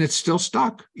 And it's still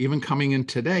stuck, even coming in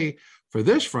today for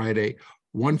this Friday,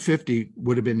 150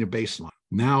 would have been your baseline.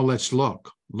 Now let's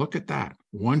look at that.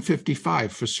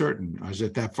 155 for certain. Is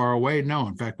it that far away? No,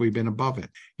 in fact, we've been above it.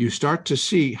 You start to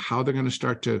see how they're going to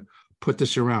start to put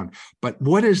this around. But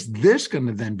what is this going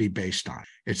to then be based on?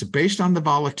 It's based on the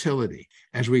volatility.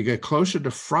 As we get closer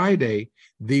to Friday,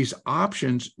 these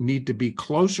options need to be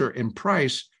closer in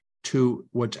price to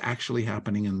what's actually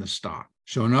happening in the stock.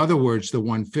 So in other words, the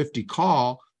 150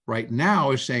 call right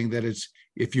now is saying that it's,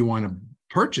 if you want to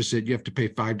purchase it, you have to pay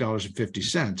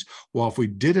 $5.50. Well, if we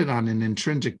did it on an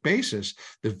intrinsic basis,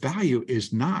 the value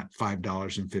is not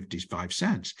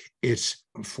 $5.55. It's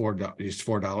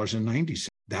 $4.90.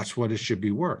 That's what it should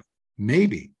be worth.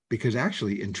 Maybe, because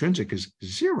actually intrinsic is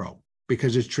zero,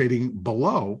 because it's trading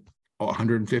below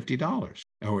 $150.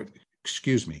 Or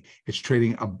excuse me, it's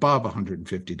trading above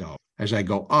 $150. As I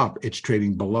go up, it's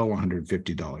trading below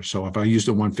 $150. So if I use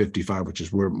the 155, which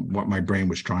is what my brain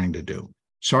was trying to do.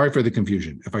 Sorry for the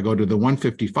confusion. If I go to the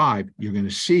 155, you're going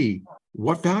to see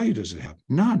what value does it have?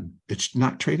 None. It's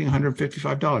not trading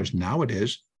 $155. Now it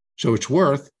is. So it's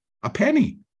worth a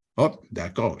penny. Oh,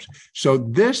 that goes. So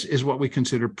this is what we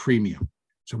consider premium.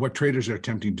 So what traders are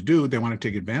attempting to do, they want to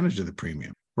take advantage of the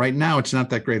premium. Right now, it's not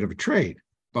that great of a trade.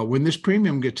 But when this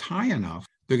premium gets high enough,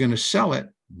 they're going to sell it,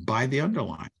 buy the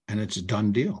underlying, and it's a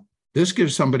done deal. This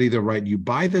gives somebody the right. You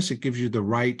buy this, it gives you the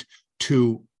right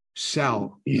to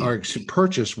sell or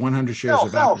purchase 100 shares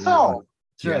of Apple. Sell.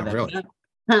 Yeah, really.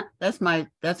 That's my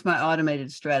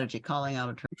automated strategy, calling out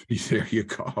a trade. There you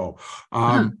go.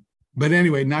 But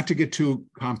anyway, not to get too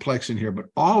complex in here, but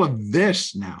all of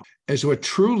this now is what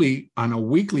truly on a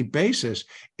weekly basis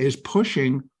is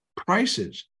pushing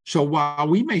prices. So while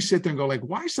we may sit there and go like,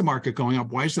 why is the market going up?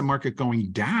 Why is the market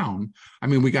going down? I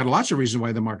mean, we got lots of reasons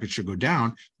why the market should go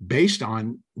down based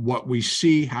on what we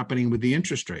see happening with the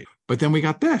interest rate. But then we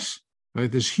got this,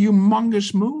 right? This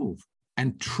humongous move.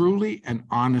 And truly and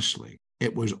honestly,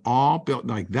 it was all built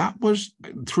like that was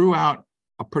throughout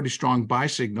a pretty strong buy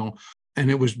signal. And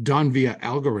it was done via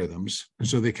algorithms. And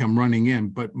so they come running in.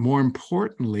 But more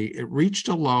importantly, it reached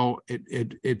a low.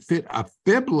 It fit a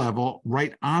fib level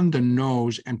right on the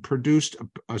nose and produced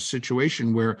a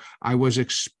situation where I was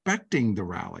expecting the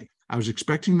rally. I was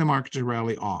expecting the market to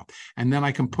rally off. And then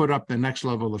I can put up the next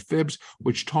level of fibs,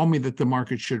 which told me that the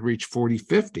market should reach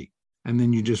 40.50. And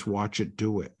then you just watch it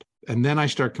do it. And then I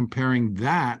start comparing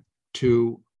that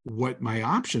to what my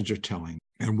options are telling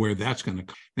and where that's going to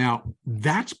come. Now,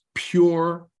 that's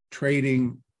pure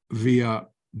trading via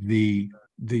the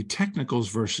technicals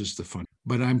versus the fund.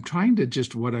 But I'm trying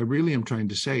to what I really am trying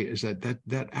to say is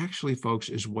that actually, folks,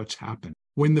 is what's happened.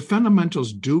 When the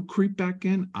fundamentals do creep back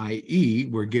in, i.e.,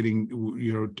 we're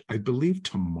getting, I believe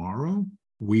tomorrow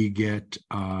we get,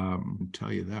 I'll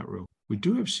tell you that real. We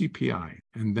do have CPI,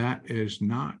 and that is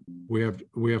not, we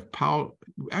have Powell,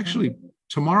 actually,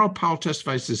 tomorrow Powell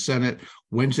testifies to the Senate,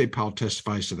 Wednesday Powell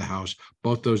testifies to the House.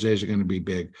 Both those days are going to be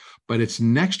big, but it's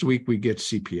next week we get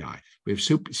CPI. We have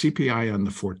CPI on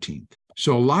the 14th.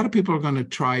 So a lot of people are going to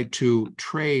try to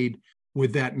trade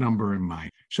with that number in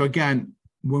mind. So again,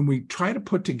 when we try to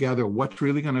put together what's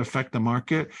really going to affect the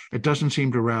market, it doesn't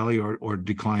seem to rally or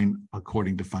decline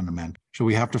according to fundamentals. So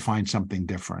we have to find something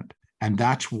different. And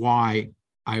that's why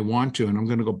I want to, and I'm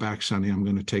going to go back, Sonny, I'm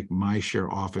going to take my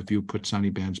share off if you put Sonny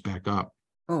Bands back up.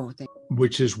 Oh,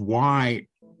 which is why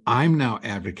I'm now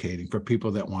advocating for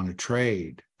people that want to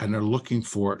trade and are looking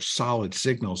for solid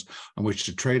signals on which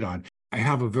to trade on. I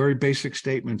have a very basic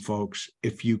statement, folks.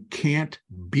 If you can't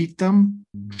beat them,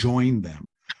 join them.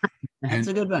 That's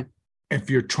a good one. If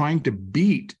you're trying to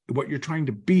beat, what you're trying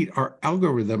to beat are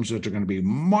algorithms that are going to be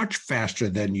much faster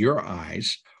than your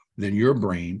eyes, than your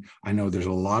brain. I know there's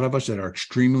a lot of us that are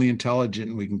extremely intelligent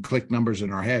and we can click numbers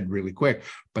in our head really quick,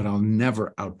 but I'll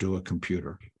never outdo a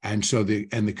computer. And so the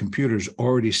computer's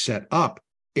already set up.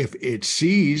 If it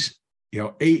sees,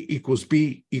 A equals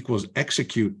B equals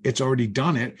execute, it's already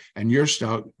done it. And you're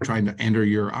still trying to enter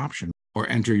your option or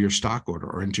enter your stock order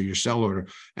or enter your sell order.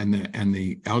 And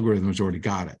the algorithm has already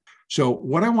got it. So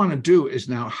what I want to do is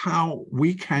now how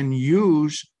we can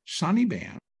use Sonny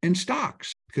Band in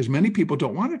stocks, because many people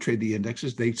don't want to trade the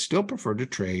indexes. They still prefer to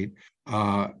trade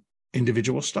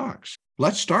individual stocks.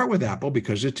 Let's start with Apple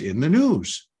because it's in the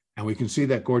news and we can see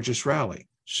that gorgeous rally.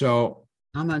 So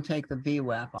I'm going to take the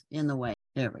VWAP in the way.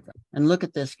 There we go. And look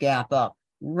at this gap up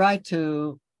right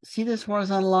to, see this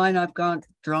horizontal line I've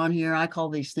drawn here? I call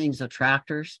these things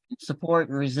attractors. Support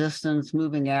and resistance,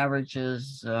 moving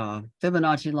averages,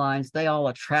 Fibonacci lines, they all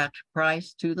attract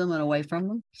price to them and away from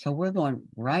them. So we're going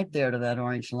right there to that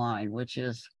orange line, which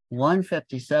is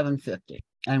 157.50,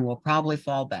 and we'll probably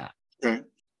fall back. Okay.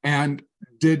 And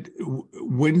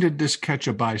when did this catch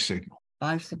a buy signal?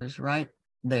 Buy signal is right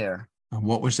there. And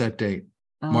what was that date?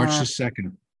 March the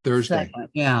 2nd, Thursday.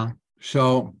 Yeah.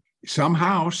 So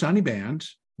somehow Sonny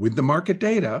Bands, with the market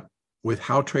data, with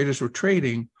how traders were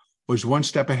trading, was one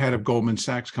step ahead of Goldman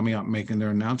Sachs coming out and making their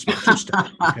announcement.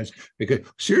 because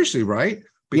seriously, right?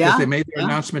 Because they made their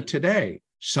announcement today.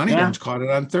 Sonny Bands caught it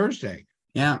on Thursday.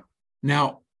 Yeah.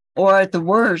 Now, or at the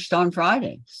worst on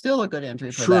Friday. Still a good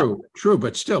entry for that. True,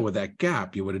 but still with that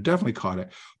gap, you would have definitely caught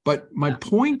it. But my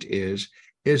point is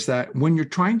that when you're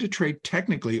trying to trade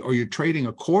technically or you're trading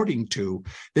according to,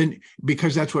 then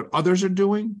because that's what others are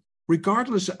doing,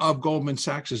 regardless of Goldman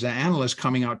Sachs as an analyst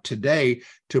coming out today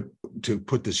to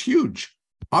put this huge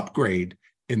upgrade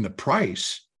in the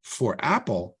price for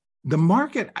Apple, the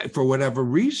market, for whatever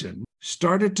reason,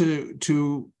 started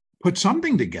to put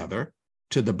something together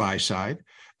to the buy side,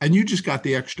 and you just got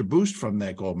the extra boost from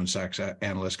that Goldman Sachs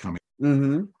analyst coming.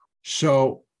 Mm-hmm.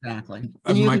 So exactly.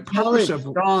 And you can tell it's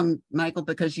strong, Michael,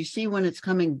 because you see when it's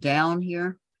coming down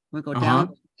here, we go down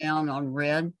on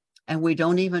red, and we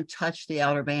don't even touch the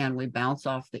outer band. We bounce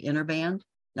off the inner band.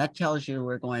 That tells you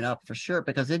we're going up for sure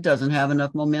because it doesn't have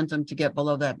enough momentum to get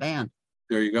below that band.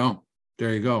 There you go.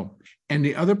 There you go. And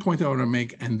the other point I want to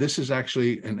make, and this is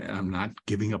actually, and I'm not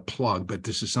giving a plug, but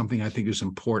this is something I think is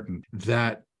important,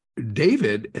 that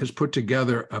David has put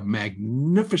together a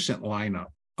magnificent lineup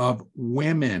of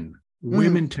women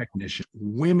technicians,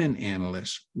 women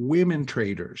analysts, women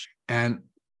traders. And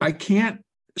I can't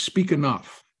speak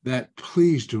enough that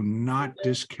please do not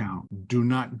discount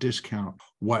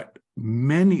what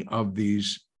many of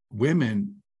these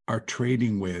women are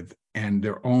trading with and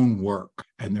their own work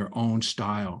and their own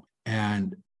style.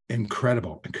 And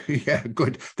incredible. Yeah,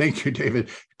 good. Thank you, David.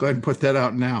 Go ahead and put that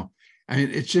out now. I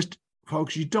mean, it's just,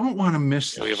 folks, you don't want to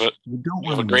miss this. You don't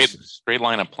want to miss this. Great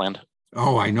lineup planned.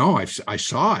 Oh, I know. I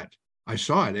saw it. I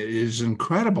saw it. It is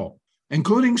incredible,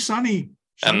 including Sunny.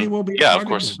 Sunny will be. Yeah, of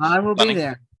course. I will be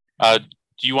there. Do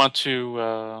you want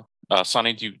to,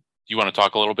 Sunny? Do you want to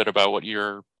talk a little bit about what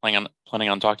you're planning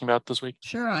on talking about this week?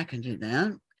 Sure, I can do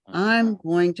that. I'm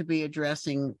going to be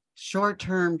addressing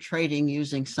short-term trading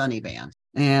using Sunny Bands,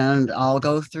 and I'll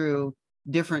go through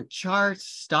different charts,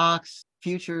 stocks,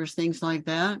 futures, things like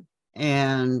that,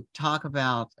 and talk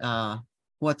about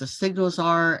what the signals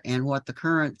are and what the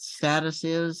current status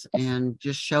is, and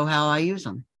just show how I use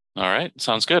them. All right,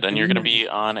 sounds good. And you're going to be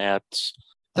on at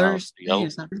Thursday,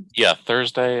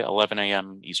 Thursday, 11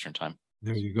 a.m. Eastern time.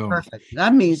 There you go. Perfect.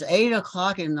 That means 8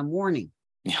 o'clock in the morning.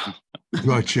 Yeah.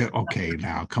 Gotcha. Okay,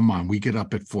 now come on. We get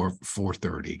up at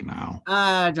 4:30 now.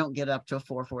 I don't get up till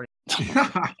 4:40.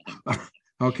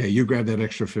 Okay, you grab that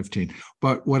extra 15.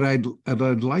 But what I'd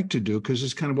like to do, because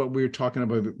it's kind of what we were talking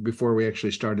about before we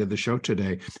actually started the show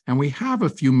today, and we have a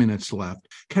few minutes left.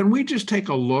 Can we just take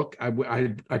a look?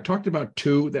 I talked about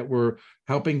two that were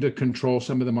helping to control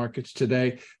some of the markets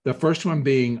today. The first one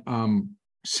being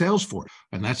Salesforce,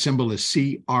 and that symbol is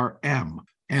CRM.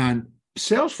 And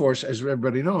Salesforce, as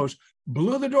everybody knows,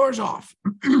 blew the doors off,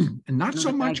 and not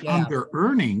so much on their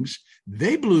earnings.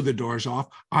 They blew the doors off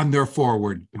on their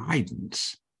forward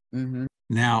guidance. Mm-hmm.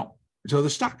 Now, so the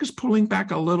stock is pulling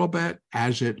back a little bit,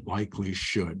 as it likely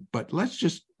should. But let's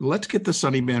get the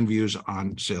Sunny Band views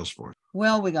on Salesforce.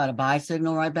 Well, we got a buy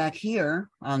signal right back here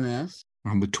on this.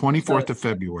 On the 24th of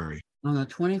February. On the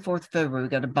 24th of February, we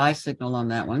got a buy signal on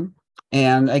that one.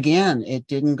 And again, it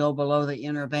didn't go below the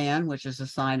inner band, which is a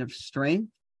sign of strength.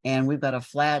 And we've got a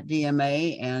flat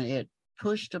DMA, and it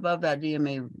pushed above that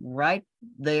DMA right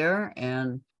there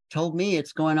and told me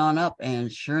it's going on up.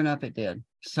 And sure enough, it did.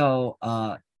 So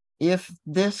if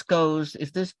this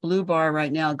blue bar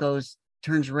right now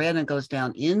turns red and goes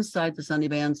down inside the Sunny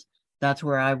Bands, that's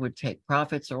where I would take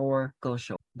profits or go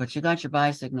short. But you got your buy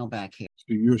signal back here.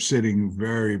 So you're sitting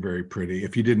very, very pretty.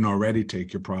 If you didn't already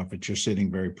take your profits, you're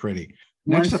sitting very pretty.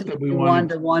 Next up that we want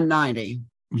to 190.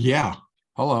 Yeah.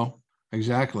 Hello.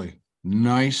 Exactly.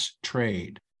 Nice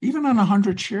trade. Even on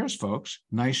 100 shares, folks,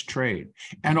 nice trade.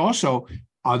 And also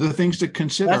other things to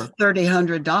consider. That's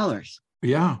 $3,000.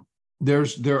 Yeah.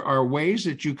 There are ways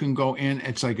that you can go in.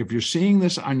 It's like if you're seeing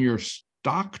this on your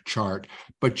stock chart,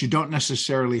 but you don't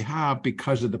necessarily have,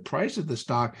 because of the price of the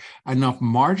stock, enough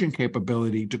margin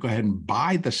capability to go ahead and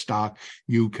buy the stock,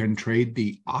 you can trade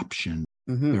the option.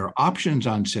 Mm-hmm. There are options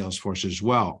on Salesforce as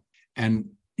well. And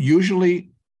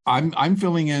usually I'm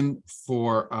filling in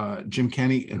for Jim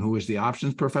Kenny, and who is the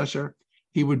options professor.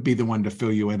 He would be the one to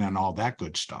fill you in on all that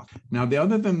good stuff. Now, the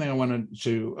other thing that I wanted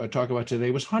to talk about today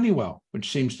was Honeywell,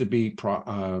 which seems to be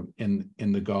in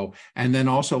the go. And then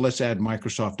also let's add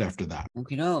Microsoft after that.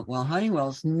 Okay, no. Well,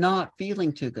 Honeywell's not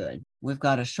feeling too good. We've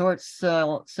got a short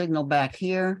signal back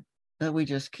here that we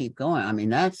just keep going. I mean,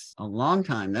 that's a long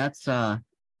time. That's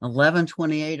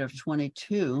 11/28 of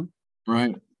 22.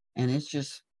 Right. And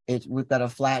we've got a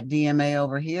flat DMA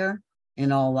over here.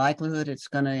 In all likelihood, it's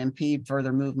going to impede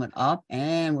further movement up,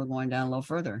 and we're going down a little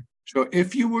further. So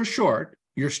if you were short,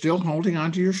 you're still holding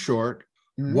on to your short.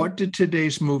 Mm-hmm. What did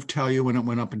today's move tell you when it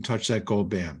went up and touched that gold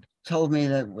band? Told me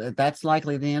that that's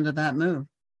likely the end of that move.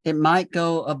 It might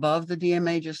go above the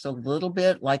DMA just a little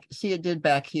bit, like, see, it did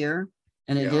back here,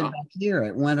 and it did back here.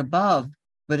 It went above,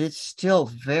 but it's still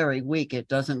very weak. It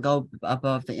doesn't go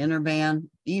above the inner band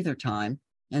either time,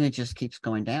 and it just keeps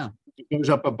going down. It goes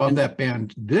up above that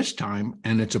band this time,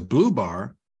 and it's a blue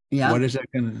bar. Yeah. What is that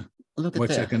going to?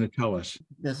 What's that going to tell us?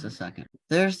 Just a second.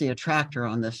 There's the attractor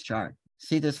on this chart.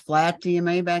 See this flat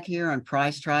DMA back here, and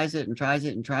price tries it and tries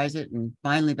it and tries it and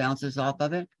finally bounces off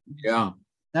of it? Yeah.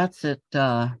 That's at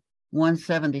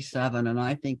 177, and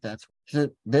I think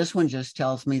this one just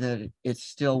tells me that it's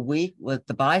still weak with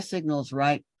the buy signals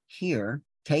right here.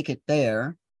 Take it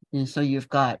there. And so you've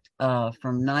got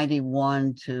from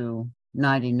 91 to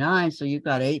 99, so you've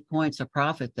got 8 points of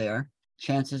profit there.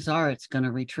 Chances are it's going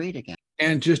to retreat again.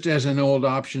 And just as an old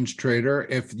options trader,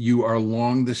 if you are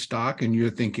long the stock and you're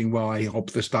thinking, well, I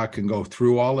hope the stock can go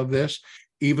through all of this,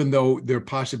 even though there's a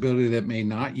possibility that may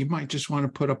not, you might just want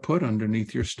to put a put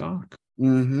underneath your stock.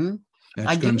 Mm-hmm. That's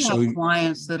I do going to have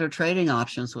clients that are trading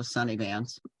options with Sunny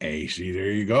Bands. Hey, see,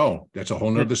 there you go. That's a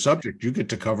whole nother subject you get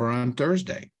to cover on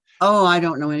Thursday. Oh, I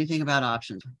don't know anything about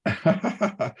options.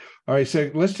 All right,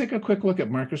 so let's take a quick look at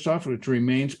Microsoft, which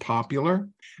remains popular.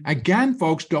 Again,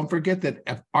 folks, don't forget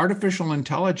that artificial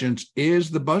intelligence is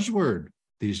the buzzword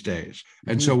these days.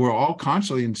 And so we're all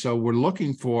constantly, and so we're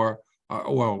looking for,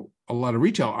 well, a lot of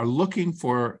retail are looking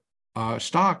for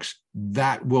stocks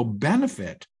that will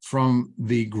benefit from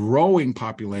the growing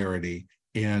popularity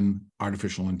in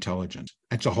artificial intelligence.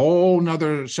 It's a whole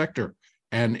nother sector,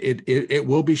 and it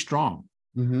will be strong.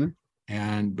 Mm-hmm.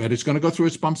 But it's going to go through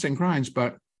its bumps and grinds.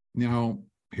 But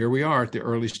here we are at the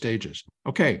early stages.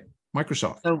 Okay,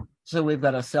 Microsoft. So we've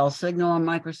got a sell signal on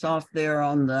Microsoft there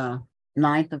on the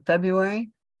 9th of February.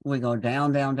 We go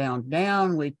down, down, down,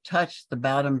 down. We touch the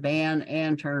bottom band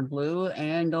and turn blue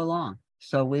and go long.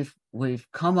 So we've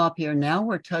come up here. Now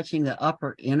we're touching the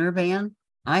upper inner band.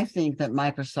 I think that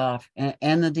Microsoft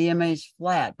and the DMA is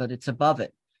flat, but it's above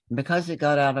it. And because it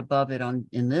got out above it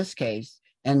in this case,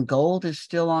 and gold is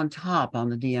still on top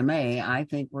on the DMA, I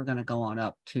think we're going to go on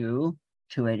up to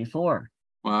 284.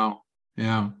 Wow.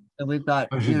 Yeah. So we've got,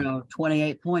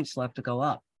 28 points left to go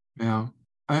up. Yeah.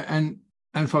 And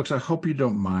folks, I hope you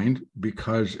don't mind,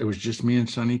 because it was just me and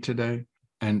Sunny today.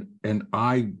 And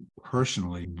I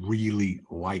personally really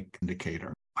like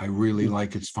Indicator. I really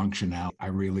like its functionality. I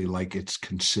really like its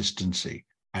consistency.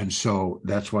 And so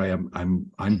that's why I'm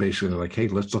basically like, hey,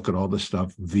 let's look at all this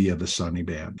stuff via the Sunny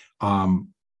Band.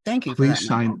 Thank you. Please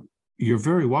sign. You're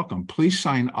very welcome. Please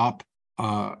sign up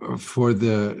for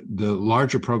the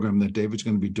larger program that David's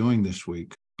going to be doing this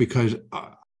week, because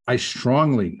I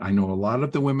know a lot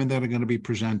of the women that are going to be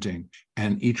presenting,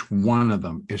 and each one of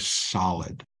them is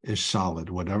solid.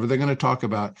 Whatever they're going to talk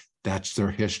about, that's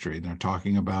their history. They're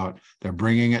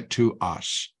bringing it to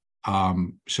us.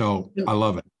 So I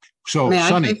love it. So,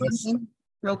 Sunny,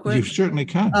 real quick? You certainly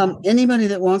can. Anybody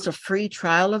that wants a free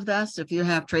trial of this, if you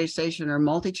have TradeStation or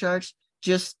MultiCharts,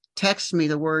 just text me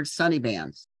the word Sunny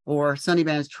Bands or Sunny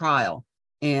Bands trial,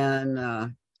 and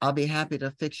I'll be happy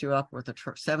to fix you up with a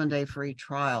 7-day free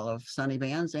trial of Sunny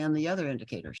Bands and the other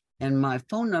indicators. And my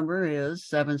phone number is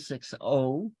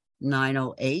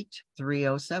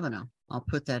 760-908-3070. I'll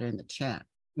put that in the chat.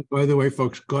 By the way,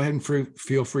 folks, go ahead and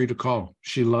feel free to call.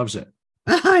 She loves it.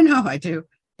 I know, I do.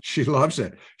 She loves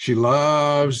it. She's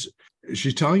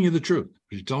telling you the truth.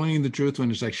 She's telling you the truth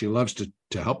when it's like she loves to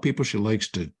help people. She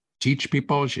likes to teach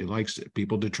people. She likes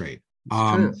people to trade.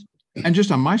 And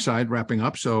just on my side, wrapping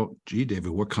up. So, David,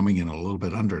 we're coming in a little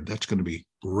bit under. That's going to be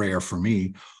rare for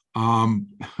me. Again,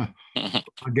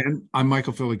 I'm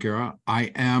Michael Filigera.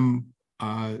 I am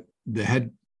the head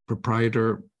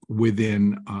proprietor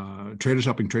within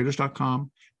TradersHelpingTraders.com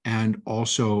and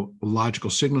also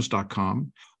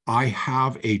LogicalSignals.com. I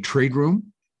have a trade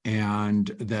room and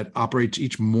that operates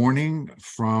each morning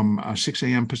from 6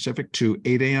 a.m. Pacific to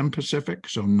 8 a.m. Pacific,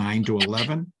 so 9 to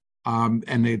 11.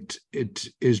 And it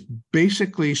is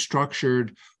basically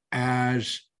structured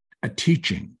as a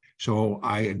teaching. So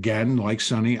I, again, like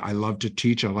Sunny, I love to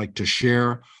teach. I like to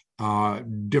share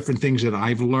different things that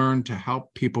I've learned to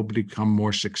help people become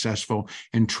more successful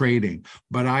in trading.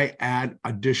 But I add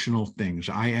additional things.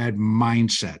 I add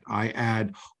mindset. I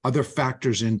add other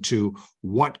factors into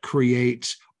what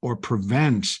creates or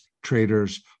prevents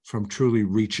traders from truly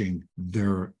reaching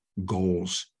their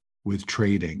goals with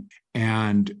trading.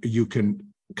 And you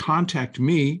can contact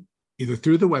me either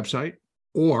through the website,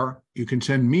 or you can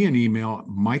send me an email,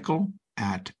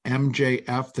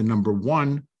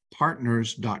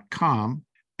 michael@mjf1partners.com.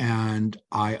 And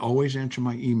I always answer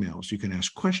my emails. You can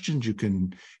ask questions, you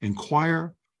can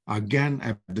inquire. Again,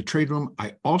 at the trade room,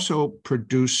 I also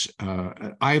produce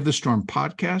Eye of the Storm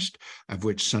podcast, of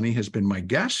which Sunny has been my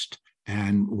guest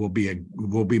and will be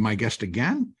my guest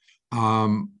again.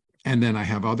 And then I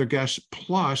have other guests.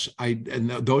 Plus,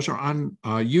 those are on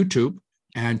YouTube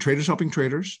and Traders Helping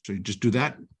Traders. So you just do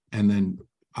that, and then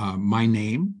my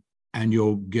name, and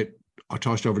you'll get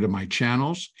tossed over to my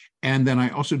channels. And then I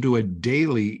also do a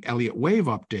daily Elliott Wave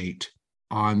update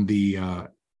on the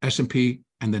S&P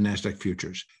and the NASDAQ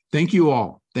futures. Thank you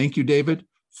all. Thank you, David,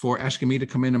 for asking me to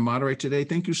come in and moderate today.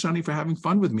 Thank you, Sunny, for having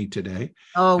fun with me today.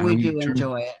 Oh, we do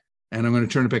enjoy it. And I'm going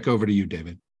to turn it back over to you,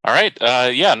 David. All right.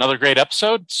 Another great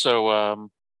episode. So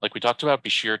like we talked about, be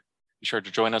sure to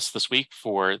join us this week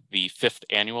for the 5th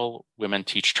annual Women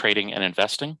Teach Trading and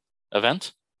Investing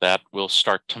event that will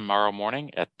start tomorrow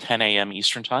morning at 10 a.m.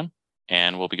 Eastern Time.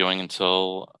 and we'll be going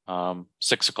until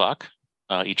 6 o'clock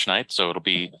each night. So it'll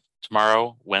be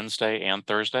tomorrow, Wednesday, and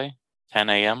Thursday, 10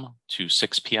 a.m. to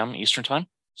 6 p.m. Eastern Time.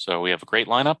 So we have a great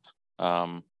lineup.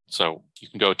 So you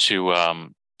can go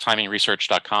to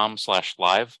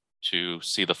timingresearch.com/live to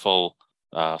see the full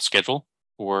schedule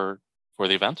for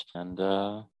the event.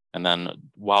 And then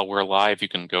while we're live, you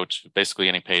can go to basically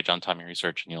any page on Timing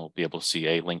Research and you'll be able to see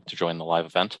a link to join the live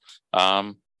event.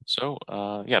 So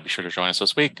be sure to join us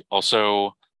this week.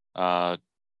 Also,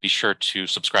 be sure to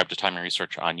subscribe to Timing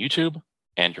Research on YouTube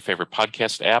and your favorite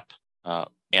podcast app.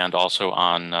 And also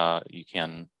you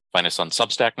can find us on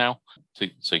Substack now,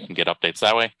 so you can get updates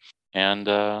that way. And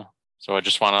so I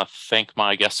just want to thank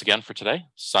my guests again for today,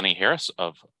 Sunny Harris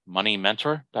of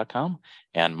moneymentor.com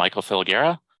and Michael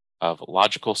Filguera of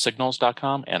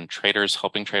logicalsignals.com and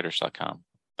tradershelpingtraders.com.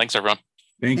 Thanks, everyone.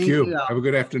 Thank you. Have a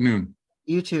good afternoon.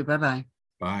 You too. Bye-bye.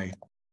 Bye.